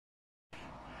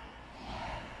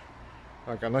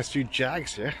I've got a nice few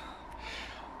Jags here.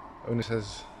 Owner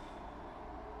says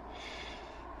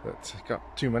that he's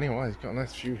got too many. Well, he's got a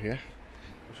nice few here.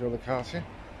 I'll show the cars here.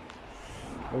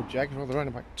 Old Jags, well, they're around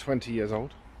about 20 years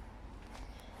old.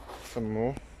 Some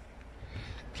more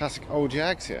classic old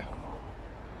Jags here.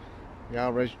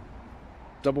 Ryall Garage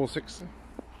 660.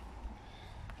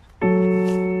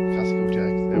 Classic old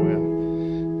Jags, there we are.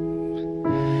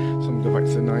 Some go back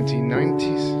to the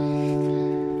 1990s.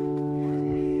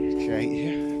 XK8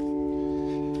 here.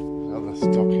 Other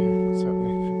stock here,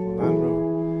 certainly. Land Rover.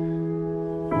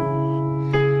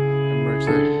 M-Roads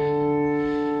there.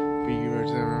 BU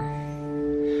Roads there.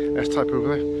 S-Type over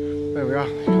there. There we are.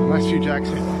 Nice few Jags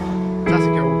here. Classic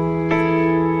old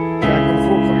Jag on the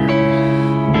Forecourt here.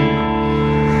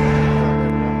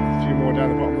 A few more down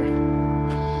the bottom there.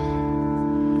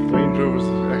 Range Rovers,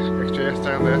 XJS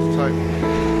down there, S-Type.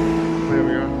 There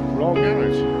we are. Ryall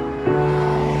Garage.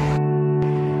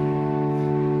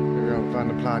 There we are, Van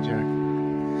der Pla Jag.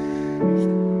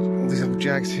 All these old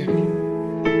Jags here.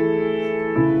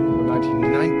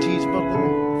 1990s model.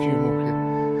 A few more here.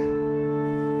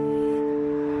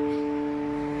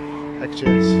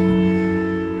 XJS.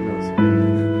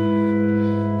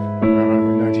 Around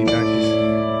the 1990s.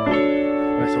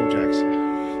 Nice old Jags here.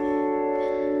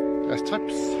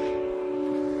 S-Types.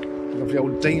 Lovely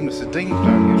old Daimler. This is Daimler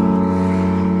down here.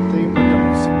 Daimler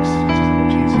 6. This is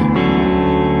much easier.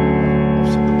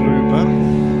 Offset the blue bar.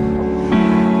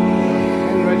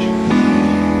 N-Reg.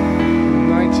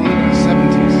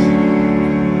 1970s.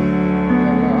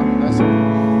 That's all.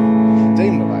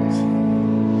 Daimler that is.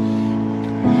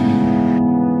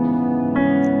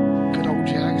 Good old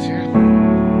Jags here.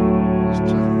 This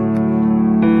time.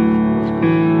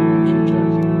 Few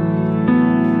Jags here.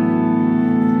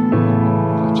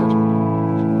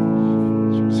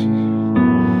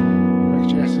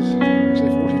 XJS's,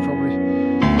 XJ40 probably.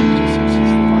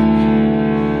 XJ60's the bike.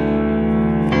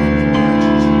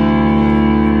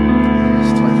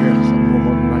 This type here, something more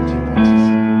modern 1990s.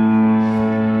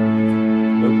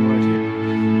 Local right here.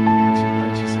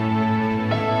 1997.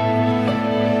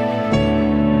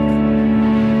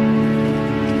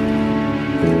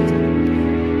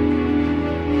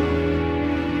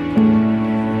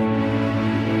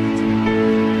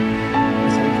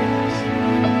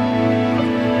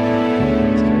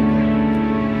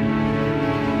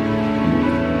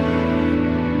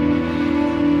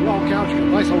 Ryall Garage,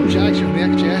 nice old Jags from the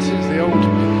XJS's, the old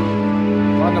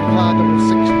Van der Pla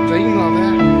 660 Daimler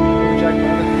there. Old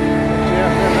Jaguar there.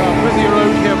 XJS there. Busy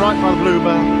road here, right by the blue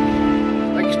bar.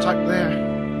 X-Type there.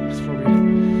 That's probably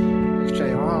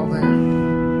XJR there.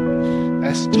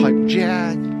 S-Type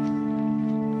Jag.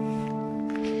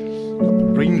 Got the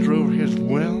Range Rover here as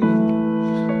well.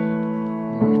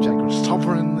 Jaguar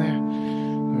stopper in there.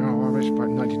 There are about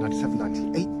 1997,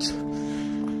 98.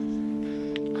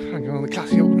 And go on the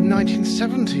classic old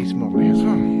 1970s model here as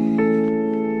well.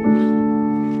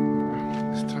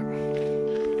 This time,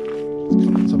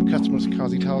 some customers'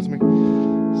 cars, he tells me. So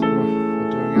we're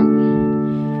doing it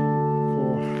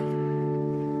for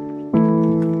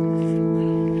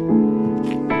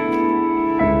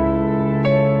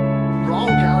Ryall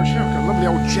Garage here. We've got lovely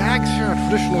old Jags here, a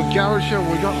traditional garage here.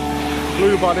 We've got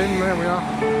blue bud in, there we are.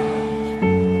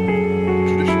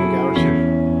 Traditional garage here.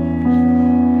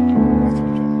 Nice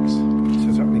old Jags. So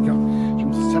certainly got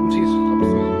from the 70s up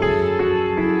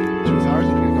to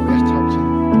 2000. We've got the S-Types in.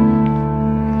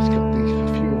 He's got a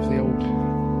few of the old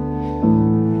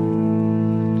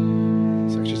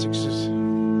Section 6s,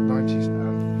 90s,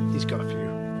 and he's got a few.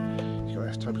 He's got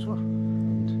S-Type as well.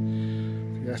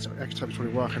 And the X-Type is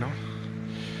really working on.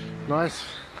 Nice.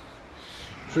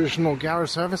 Traditional garage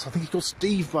service. I think he's called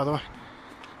Steve, by the way.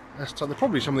 There's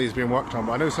probably some of these being worked on,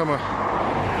 but I know some are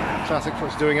classic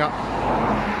what's doing up.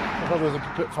 Others are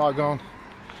a bit far gone.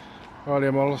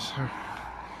 Earlier models. So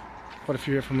quite a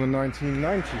few here from the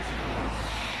 1990s.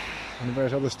 And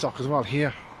various other stock as well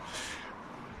here.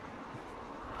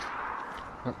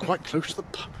 Now quite close to the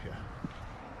pub here.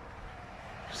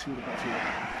 See what about here.